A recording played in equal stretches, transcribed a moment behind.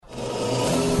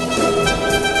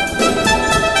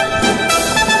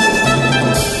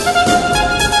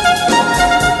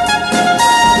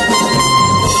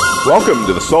Welcome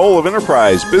to the Soul of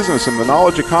Enterprise, Business and the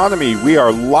Knowledge Economy. We are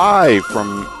live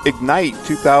from Ignite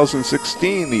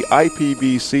 2016, the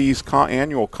IPBC's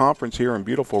annual conference here in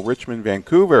beautiful Richmond,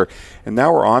 Vancouver. And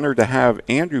now we're honored to have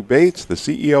Andrew Bates, the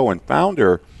CEO and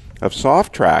founder of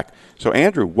Softtrack. So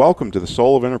Andrew, welcome to the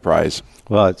Soul of Enterprise.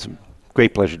 Well, it's a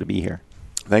great pleasure to be here.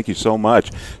 Thank you so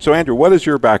much. So Andrew, what is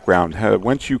your background?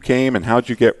 Whence you came and how'd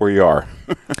you get where you are?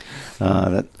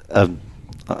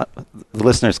 The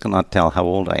listeners cannot tell how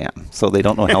old I am, so they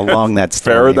don't know how long that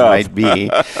story might be.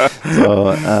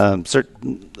 So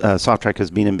Softtrack has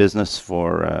been in business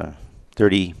for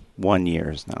 31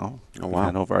 years now. Oh, wow.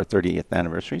 And over our 30th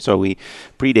anniversary. So we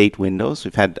predate Windows.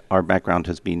 Our background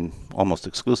has been almost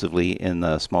exclusively in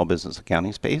the small business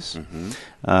accounting space.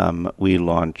 Mm-hmm. We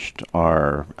launched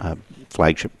our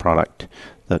flagship product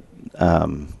that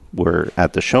we're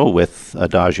at the show with,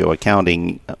 Adagio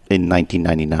Accounting, in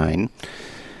 1999.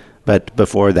 But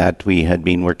before that, we had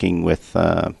been working with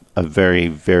a very,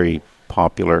 very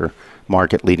popular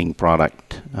market-leading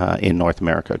product in North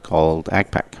America called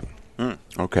ACPAC.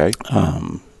 Okay.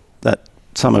 That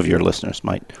some of your listeners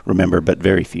might remember, but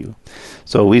very few.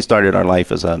 So we started our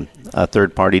life as a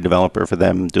third-party developer for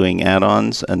them doing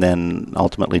add-ons, and then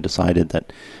ultimately decided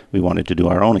that we wanted to do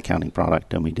our own accounting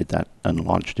product, and we did that and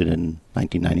launched it in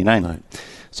 1999. Right.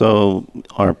 So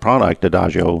our product,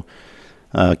 Adagio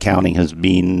Accounting, has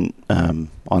been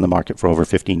on the market for over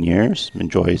 15 years,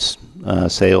 enjoys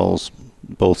sales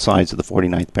both sides of the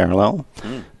 49th parallel,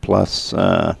 plus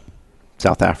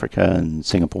South Africa and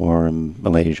Singapore and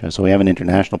Malaysia. So we have an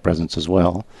international presence as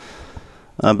well.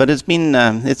 But it's been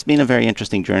a very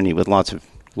interesting journey with lots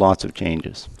of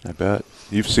changes. I bet.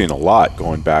 You've seen a lot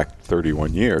going back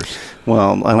 31 years.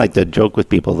 Well, I like to joke with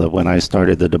people that when I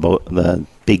started the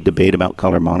big debate about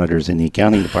color monitors in the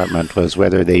accounting department was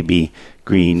whether they be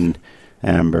green,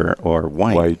 amber, or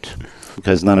white.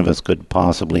 Because none of us could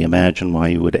possibly imagine why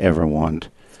you would ever want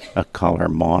a color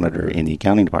monitor in the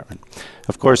accounting department.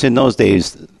 Of course, in those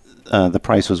days, the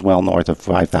price was well north of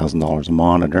 $5,000 a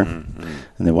monitor,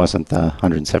 and it wasn't the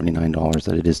 $179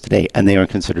 that it is today. And they were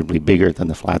considerably bigger than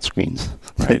the flat screens.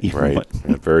 Right. Yeah,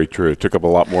 very true. It took up a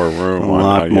lot more room.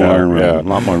 A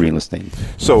lot more real estate.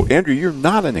 So, Andrew, you're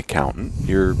not an accountant.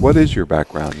 What is your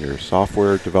background? You're a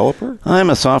software developer? I'm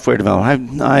a software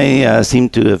developer. I seem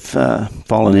to have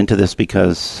fallen into this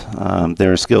because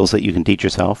there are skills that you can teach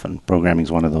yourself, and programming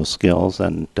is one of those skills.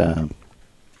 And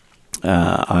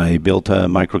I built a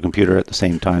microcomputer at the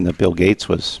same time that Bill Gates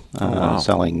was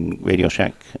selling Radio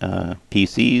Shack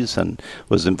PCs, and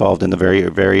was involved in the very,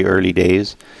 very early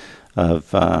days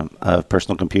of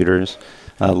personal computers.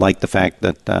 Liked the fact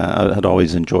that I had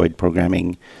always enjoyed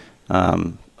programming.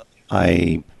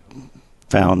 I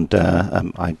found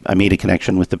I made a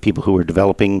connection with the people who were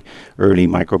developing early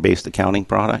micro-based accounting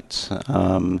products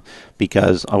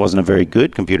because I wasn't a very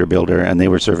good computer builder, and they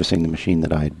were servicing the machine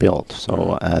that I had built.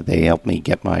 So they helped me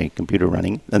get my computer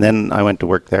running. And then I went to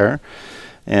work there,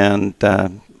 and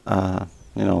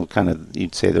kind of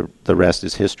you'd say the rest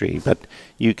is history. But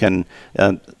you can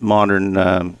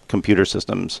modern computer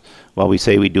systems. While we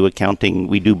say we do accounting,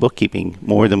 we do bookkeeping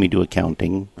more than we do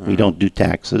accounting. We don't do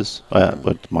taxes.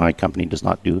 But my company does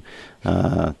not do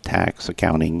tax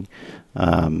accounting.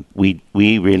 We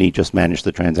really just manage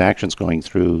the transactions going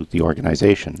through the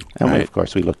organization, and of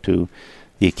course we look to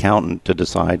the accountant to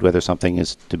decide whether something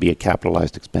is to be a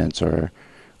capitalized expense or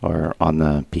on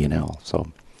the P&L.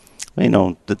 So.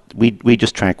 We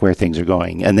just track where things are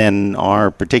going. And then our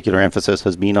particular emphasis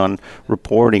has been on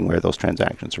reporting where those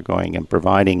transactions are going and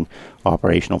providing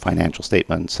operational financial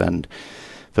statements and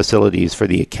facilities for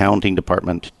the accounting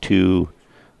department to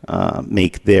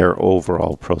make their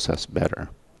overall process better.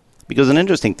 Because an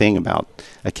interesting thing about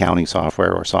accounting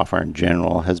software or software in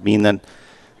general has been that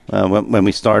when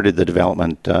we started the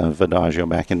development of Adagio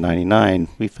back in 1999,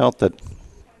 we felt that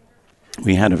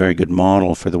we had a very good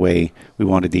model for the way we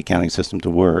wanted the accounting system to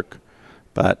work,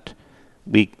 but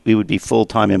we would be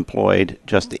full-time employed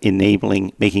just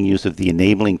making use of the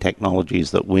enabling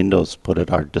technologies that Windows put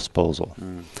at our disposal.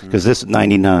 Because this is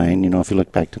 99, if you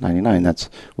look back to 99, that's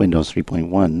Windows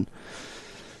 3.1.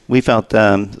 We felt,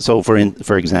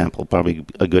 for example, probably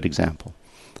a good example,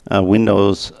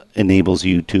 Windows enables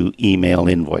you to email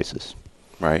invoices.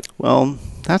 Right. Well,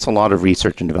 that's a lot of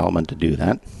research and development to do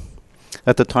that.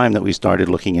 At the time that we started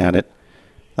looking at it,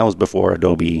 that was before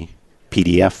Adobe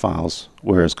PDF files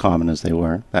were as common as they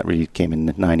were. That really came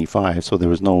in 95, so there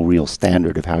was no real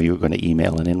standard of how you were going to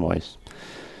email an invoice.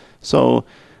 So,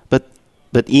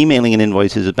 but emailing an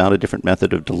invoice is about a different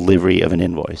method of delivery of an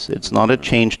invoice. It's not a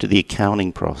change to the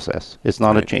accounting process. It's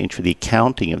not a change for the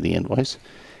accounting of the invoice.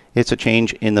 It's a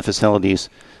change in the facilities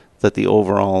that the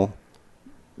overall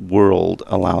world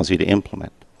allows you to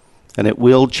implement. And it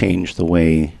will change the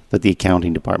way that the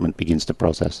accounting department begins to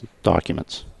process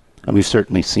documents. And we've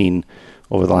certainly seen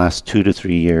over the last 2 to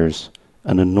 3 years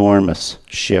an enormous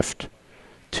shift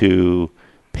to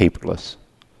paperless.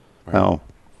 Right.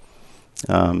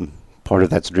 Now, part of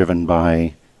that's driven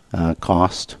by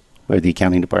cost, where the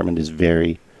accounting department is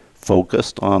very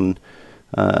focused on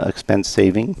expense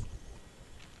saving.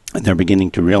 And they're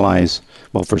beginning to realize,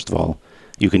 well, first of all,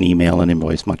 you can email an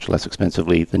invoice much less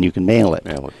expensively than you can mail it.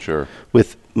 Mail it, sure.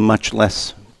 With much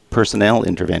less personnel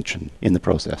intervention in the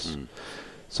process.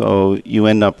 So you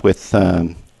end up with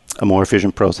a more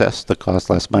efficient process that costs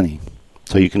less money.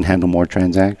 So you can handle more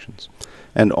transactions.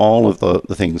 And all of the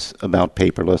things about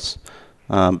paperless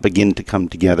begin to come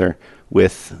together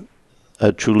with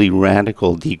a truly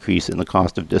radical decrease in the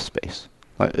cost of disk space.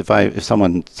 If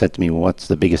someone said to me, well, what's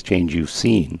the biggest change you've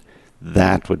seen?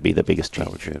 That would be the biggest change.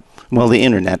 That would be it. Well, the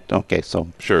internet. Okay, so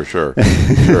Sure. Sure.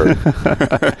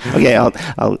 okay,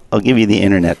 I'll give you the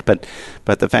internet, but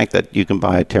the fact that you can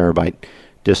buy a terabyte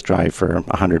disk drive for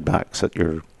 $100 at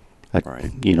your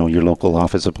Right. your local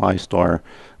office supply store,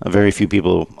 very few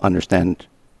people understand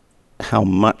how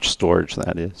much storage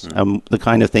that is, the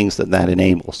kind of things that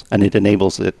enables, and it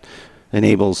enables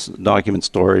document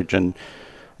storage and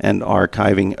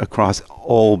archiving across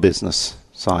all business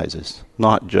sizes,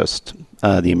 not just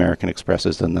the American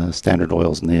Expresses and the Standard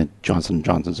Oils and the Johnson &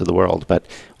 Johnsons of the world, but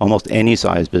almost any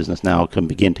size business now can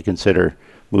begin to consider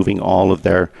moving all of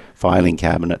their filing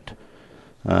cabinet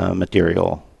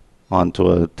material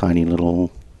onto a tiny little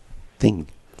thing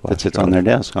that sits on their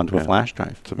desk, onto a flash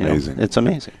drive. It's amazing. It's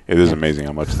amazing. It is amazing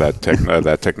how much that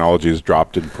that technology has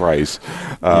dropped in price.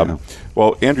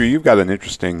 Well, Andrew, you've got an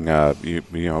interesting,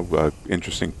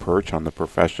 interesting perch on the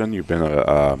profession. You've been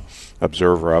a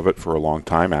observer of it for a long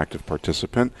time, active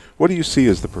participant. What do you see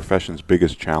as the profession's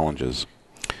biggest challenges?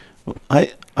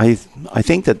 I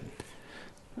think that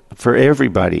for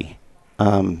everybody,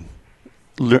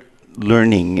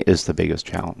 learning is the biggest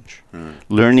challenge.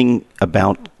 Learning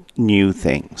about new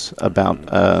things, about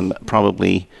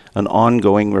probably an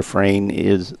ongoing refrain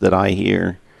that I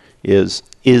hear is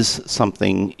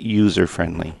something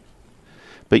user-friendly.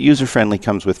 But user-friendly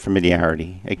comes with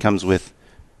familiarity. It comes with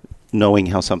knowing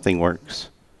how something works.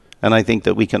 And I think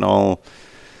that we can all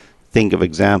think of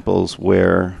examples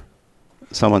where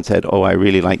someone said, oh, I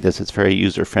really like this, it's very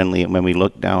user-friendly, and when we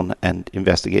looked down and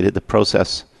investigated the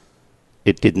process,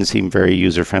 it didn't seem very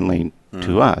user-friendly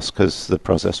to us because the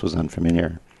process was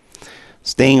unfamiliar.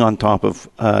 Staying on top of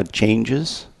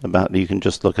changes, you can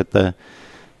just look at the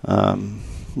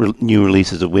new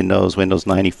releases of Windows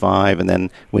 95, and then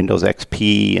Windows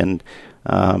XP, and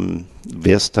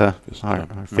Vista, our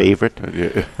favorite.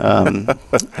 And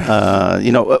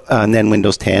then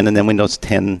Windows 10, and then Windows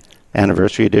 10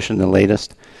 Anniversary Edition, the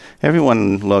latest.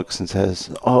 Everyone looks and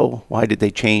says, oh, why did they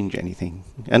change anything?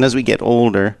 And as we get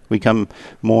older, we become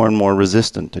more and more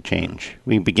resistant to change.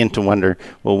 We begin to wonder,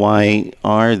 well, why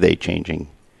are they changing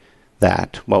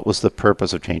that? What was the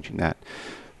purpose of changing that?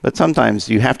 But sometimes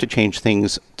you have to change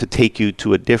things to take you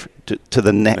to to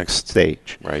the next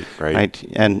stage. Right.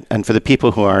 And for the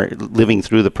people who are living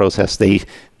through the process, they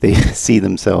see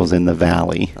themselves in the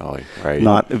valley. Right.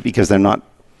 Not because they're not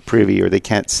privy or they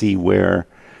can't see where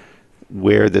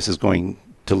this is going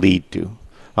to lead to.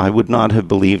 I would not have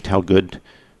believed how good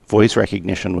voice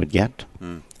recognition would get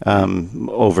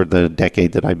over the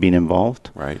decade that I've been involved.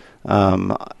 Right.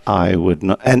 I would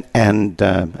not,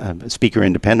 and speaker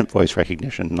independent voice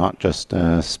recognition, not just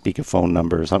speak a phone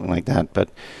number or something like that, but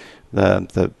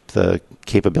the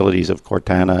capabilities of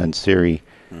Cortana and Siri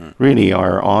really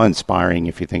are awe-inspiring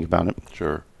if you think about it.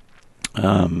 Sure.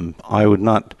 I would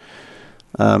not.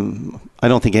 I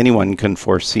don't think anyone can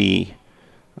foresee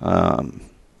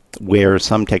where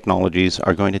some technologies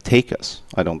are going to take us.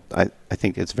 I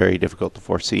think it's very difficult to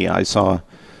foresee. I saw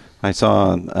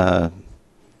the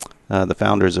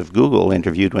founders of Google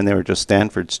interviewed when they were just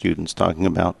Stanford students talking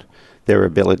about their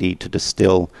ability to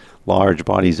distill large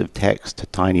bodies of text to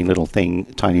tiny little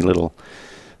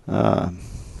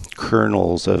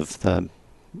kernels of the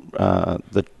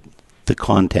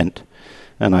content.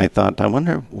 And I thought, I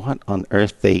wonder what on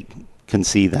earth they can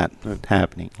see that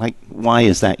happening. Like, why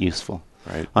is that useful?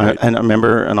 Right. And I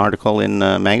remember an article in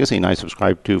a magazine I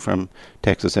subscribed to from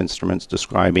Texas Instruments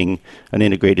describing an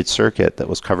integrated circuit that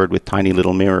was covered with tiny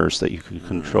little mirrors that you could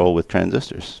control with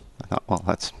transistors. I thought, well,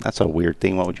 that's a weird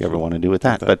thing. What would you ever want to do with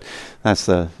that? But that's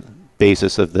the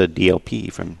basis of the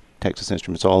DLP from Texas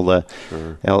Instruments, all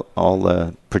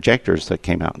the projectors that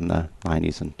came out in the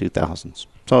 90s and 2000s.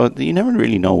 So you never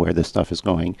really know where this stuff is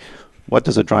going. What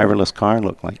does a driverless car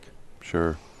look like?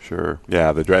 Sure. Sure.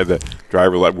 Yeah, the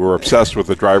driverless. We're obsessed with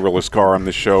the driverless car on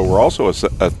this show. We're also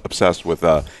obsessed with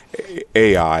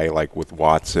AI, like with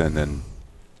Watson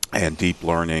and deep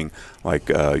learning, like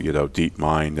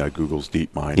DeepMind, Google's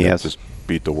DeepMind. Yes. That just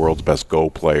beat the world's best Go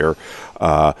player.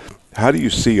 How do you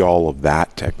see all of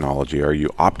that technology? Are you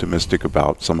optimistic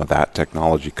about some of that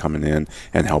technology coming in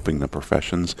and helping the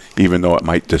professions, even though it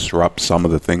might disrupt some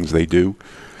of the things they do?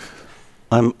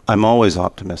 I'm always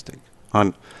optimistic.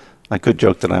 I could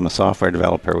joke that I'm a software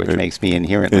developer, which makes me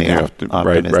inherently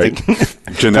optimistic.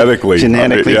 Right. Genetically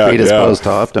predisposed to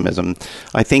optimism.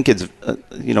 I think it's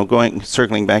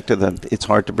circling back to it's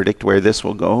hard to predict where this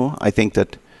will go. I think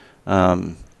that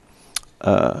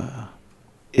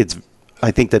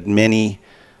many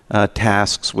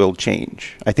tasks will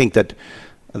change. I think that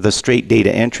the straight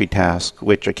data entry task,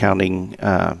 which accounting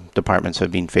departments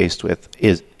have been faced with,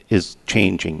 is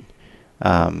changing.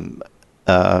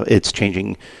 It's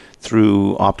changing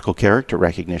through optical character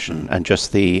recognition and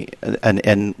just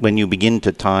and when you begin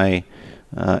to tie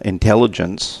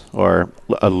intelligence or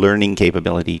a learning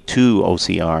capability to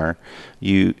OCR,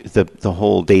 the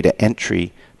whole data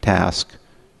entry task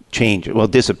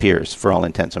disappears for all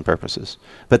intents and purposes.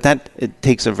 But it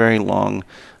takes a very long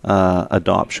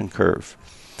adoption curve.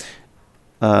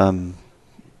 I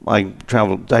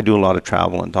do a lot of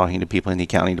travel and talking to people in the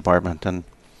accounting department, and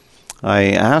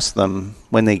I ask them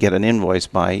when they get an invoice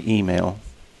by email,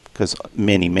 because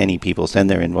many people send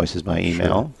their invoices by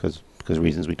email because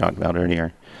reasons we talked about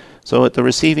earlier. So at the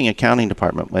receiving accounting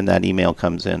department, when that email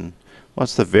comes in,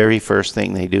 what's the very first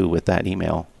thing they do with that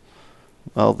email?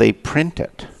 Well, they print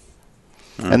it.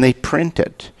 And they print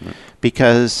it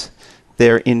because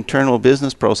their internal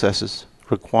business processes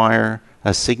require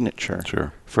a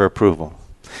signature for approval,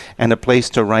 and a place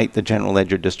to write the general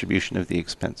ledger distribution of the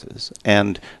expenses,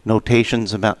 and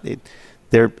notations about it.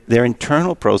 Their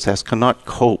internal process cannot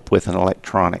cope with an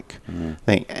electronic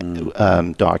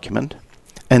document.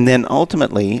 And then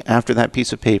ultimately, after that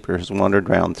piece of paper has wandered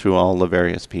around through all the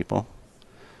various people,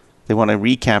 they want to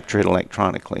recapture it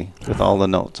electronically with all the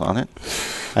notes on it,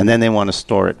 and then they want to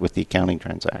store it with the accounting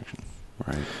transaction.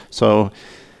 Right. So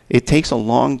it takes a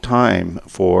long time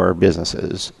for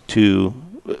businesses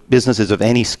of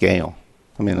any scale.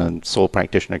 I mean, a sole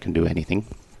practitioner can do anything,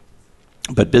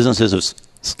 but businesses of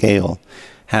scale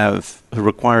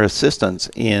require assistance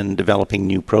in developing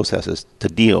new processes to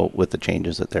deal with the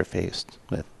changes that they're faced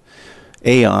with.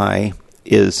 AI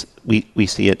we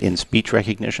see it in speech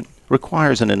recognition,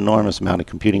 requires an enormous amount of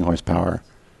computing horsepower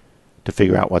to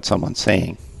figure out what someone's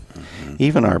saying. Mm-hmm.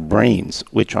 Even our brains,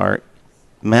 which are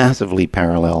massively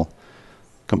parallel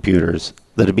computers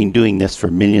that have been doing this for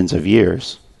millions of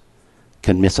years,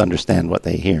 can misunderstand what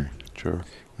they hear. Sure.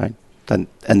 Right? And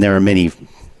there are many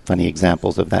funny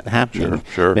examples of that happening.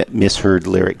 Sure. Misheard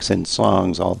lyrics in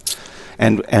songs.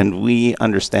 And we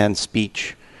understand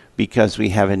speech because we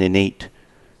have an innate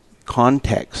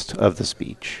context of the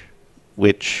speech,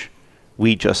 which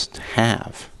we just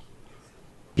have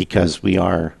because we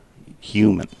are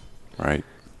human. Right.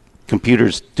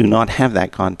 Computers do not have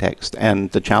that context,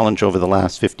 and the challenge over the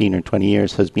last 15 or 20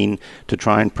 years has been to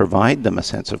try and provide them a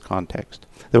sense of context.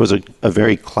 There was a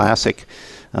very classic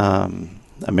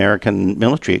American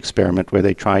military experiment where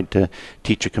they tried to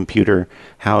teach a computer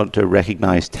how to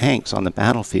recognize tanks on the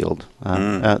battlefield,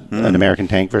 an American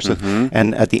tank versus,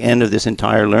 and at the end of this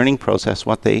entire learning process,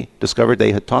 what they discovered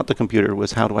they had taught the computer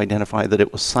was how to identify that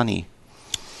it was sunny.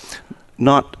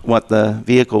 Not what the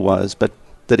vehicle was, but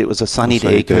that it was a sunny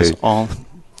day.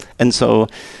 And so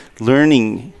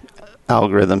learning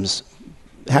algorithms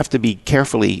have to be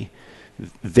carefully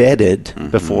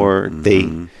vetted before they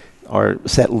are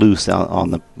set loose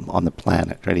on the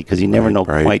planet, right? Because you never know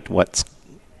quite what's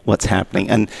happening.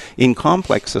 And in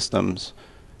complex systems,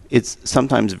 it's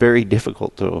sometimes very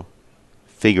difficult to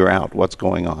figure out what's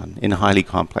going on in highly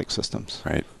complex systems.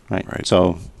 Right.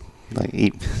 So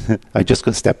I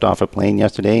just stepped off a plane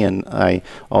yesterday, and I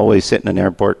always sit in an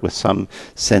airport with some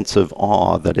sense of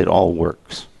awe that it all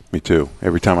works. Me too.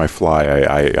 Every time I fly,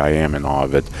 I am in awe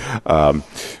of it.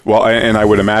 And I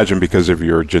would imagine because of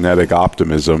your genetic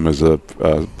optimism as a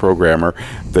programmer,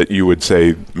 that you would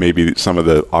say maybe some of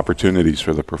the opportunities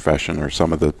for the profession or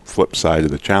some of the flip side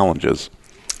of the challenges.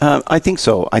 I think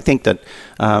so. I think that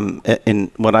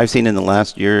in what I've seen in the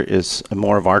last year is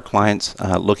more of our clients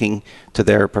looking to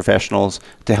their professionals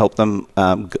to help them,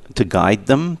 to guide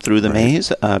them through the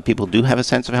maze. People do have a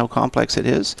sense of how complex it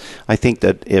is. I think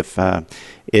that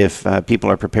if people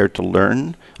are prepared to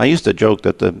learn. I used to joke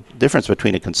that the difference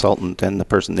between a consultant and the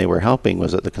person they were helping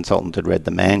was that the consultant had read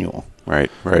the manual. Right.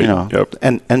 Yep.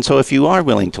 And so if you are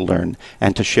willing to learn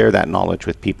and to share that knowledge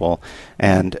with people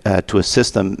and to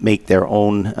assist them make their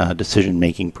own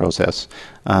decision-making process,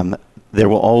 there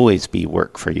will always be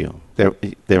work for you.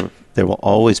 There will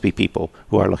always be people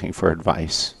who are looking for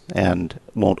advice and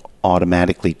won't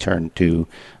automatically turn to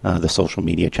the social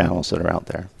media channels that are out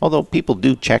there. Although people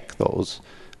do check those,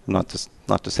 not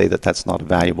to say that that's not a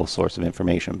valuable source of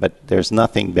information, but there's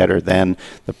nothing better than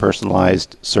the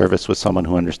personalized service with someone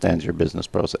who understands your business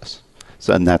process.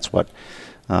 So, and that's what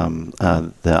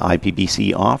the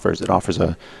IPBC offers. It offers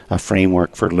a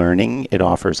framework for learning. It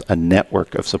offers a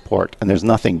network of support, and there's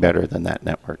nothing better than that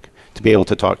network. To be able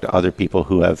to talk to other people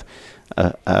who have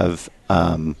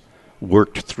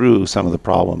worked through some of the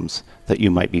problems that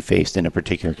you might be faced in a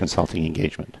particular consulting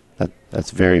engagement. That's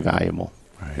very valuable.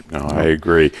 Right. No, I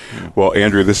agree. Well,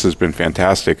 Andrew, this has been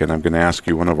fantastic, and I'm going to ask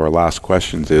you one of our last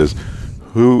questions is,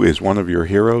 who is one of your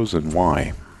heroes and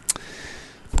why?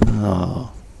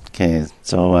 Oh, okay.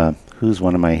 So who's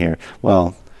one of my heroes?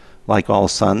 Well, like all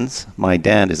sons, my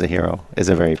dad is a hero, is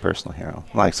a very personal hero.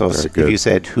 Like, so if you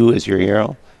said, who is your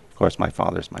hero? Of course, my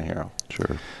father's my hero.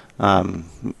 Sure.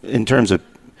 In terms of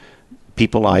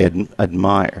people I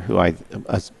admire, who I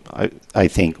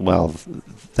think, well,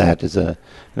 that is an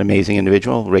amazing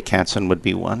individual. Rick Hansen would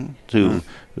be one, who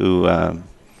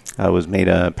was made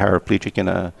a paraplegic in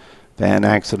a van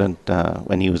accident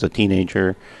when he was a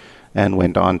teenager, and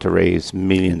went on to raise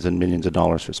millions and millions of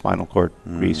dollars for spinal cord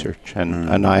research.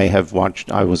 And I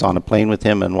was on a plane with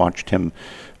him and watched him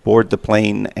board the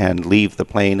plane and leave the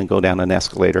plane and go down an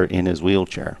escalator in his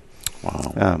wheelchair.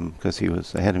 Wow. Because he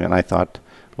was ahead of me. And I thought,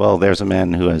 well, there's a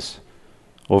man who has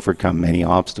overcome many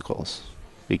obstacles.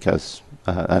 Because,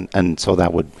 and so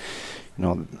that would,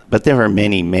 but there are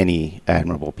many, many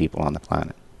admirable people on the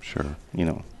planet. Sure.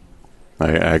 I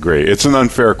agree. It's an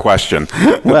unfair question.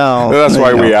 Well, that's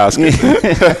why we ask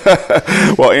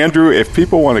it. Well, Andrew, if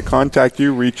people want to contact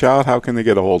you, reach out, how can they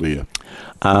get a hold of you?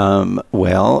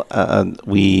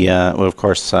 We of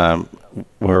course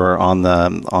we're on the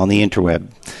interweb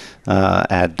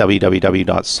at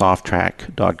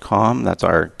www.softtrack.com. That's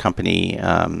our company.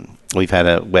 We've had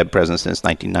a web presence since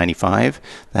 1995.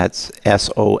 That's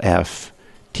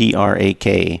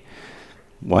SOFTRAK.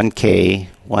 1K,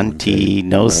 1T,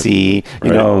 no C. We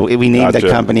named the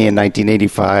company in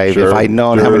 1985. Sure, if I'd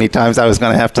known how many times I was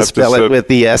going to have to spell it with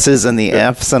the S's and the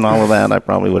F's and all of that, I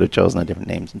probably would have chosen a different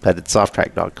name. But it's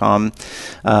softtrack.com.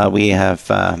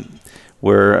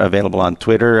 We're available on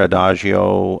Twitter,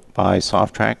 Adagio by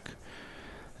Softtrack,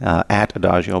 at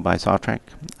Adagio by Softtrack.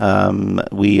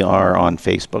 We are on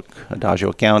Facebook, Adagio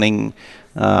Accounting.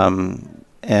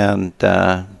 And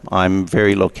I'm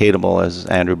very locatable as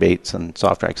Andrew Bates and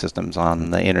Softtrack Systems on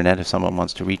the internet if someone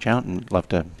wants to reach out, and love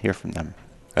to hear from them.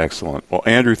 Excellent. Well,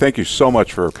 Andrew, thank you so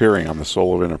much for appearing on the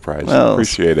Soul of Enterprise.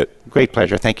 Appreciate it. Great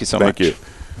pleasure. Thank you so much. Thank you.